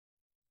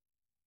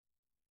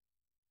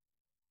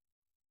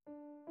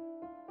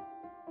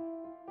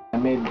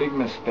made a big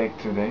mistake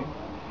today,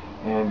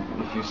 and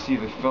if you see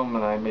the film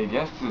that I made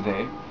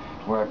yesterday,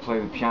 where I play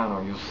the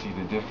piano, you'll see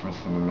the difference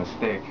in the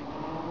mistake.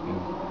 And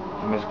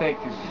the mistake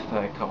is that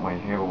I cut my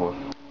hair off,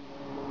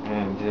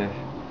 and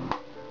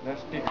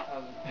that's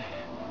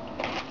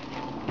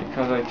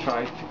because I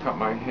tried to cut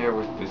my hair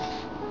with these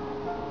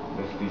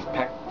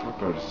peck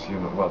clippers, you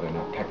know. Well, they're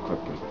not peck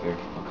clippers; they're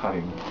for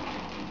cutting,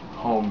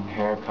 home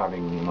hair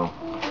cutting, you know.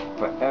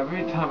 But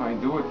every time I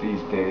do it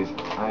these days,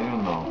 I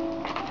don't know.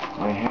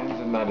 My hands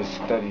are not as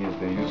steady as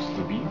they used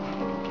to be,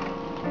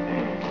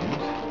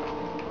 and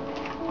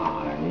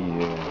I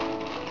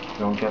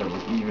don't get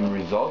even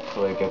results,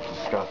 so I get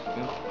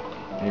disgusted.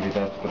 Maybe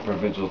that's the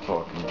provincial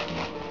talking to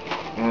me.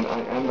 And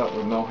I end up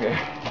with no hair.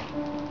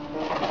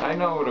 I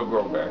know it'll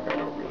grow back, I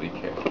don't really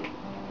care.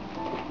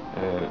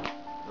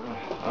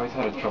 I always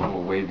had a trouble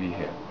with wavy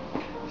hair.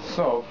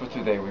 So, for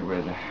today we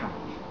wear the hat.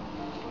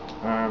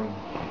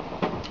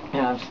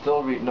 And I'm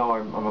still reading, no,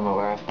 I'm on the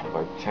last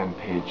like 10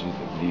 pages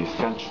of the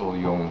Essential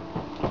Jung.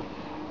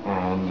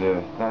 And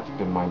that's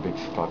been my big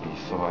study,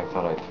 so I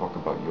thought I'd talk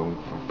about Jung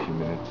for a few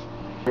minutes.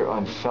 We're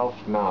on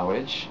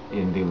self-knowledge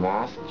in the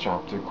last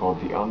chapter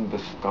called The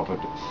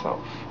Undiscovered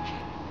Self.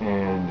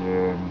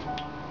 And,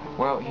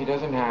 well, he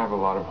doesn't have a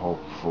lot of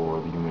hope for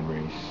the human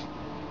race,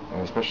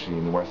 especially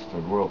in the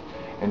Western world.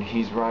 And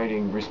he's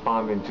writing,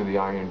 responding to the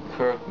Iron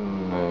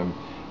Curtain,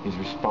 he's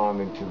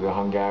responding to the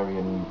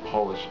Hungarian,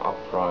 Polish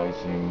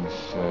uprisings,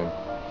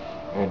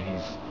 and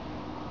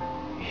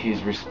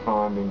he's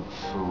responding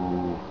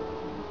to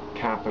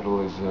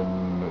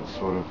capitalism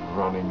sort of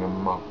running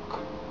amok,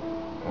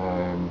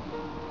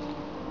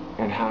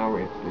 and how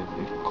it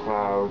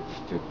clouds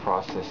the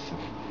process of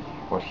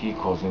what he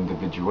calls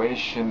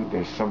individuation.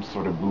 There's some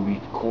sort of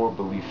core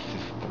belief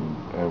system,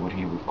 what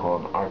he would call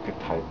an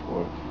archetype,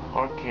 or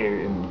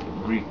arche in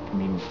Greek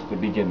means the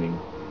beginning.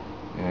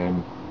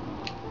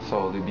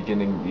 So the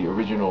beginning, the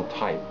original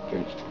type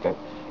that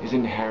is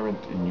inherent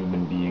in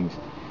human beings,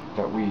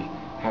 that we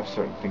have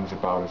certain things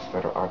about us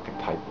that are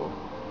archetypal.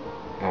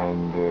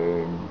 And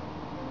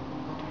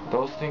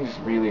those things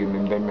really, I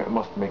mean, they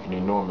must make an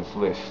enormous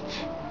list.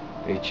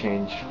 They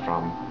change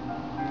from,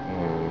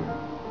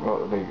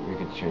 well, they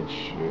can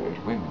change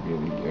at whim,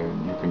 really.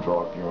 You can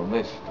draw up your own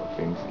list of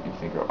things that you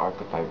think are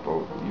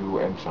archetypal, you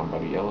and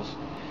somebody else.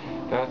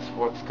 That's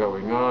what's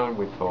going on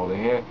with all the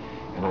hair.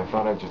 And I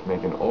thought I'd just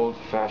make an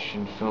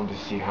old-fashioned film to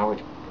see how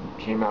it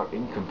came out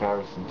in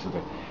comparison to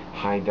the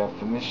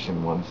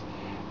high-definition ones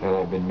that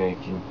I've been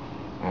making,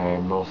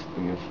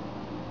 mostly of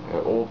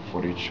old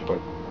footage, but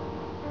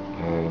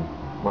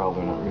well,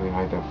 they're not really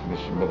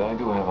high-definition, but I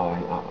do have a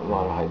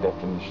lot of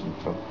high-definition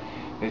film.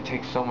 They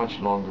take so much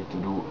longer to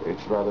do,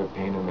 it's rather a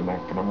pain in the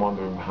neck, and I'm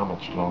wondering how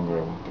much longer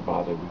I want to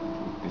bother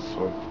with this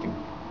sort of thing.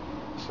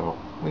 So,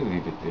 we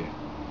leave it there.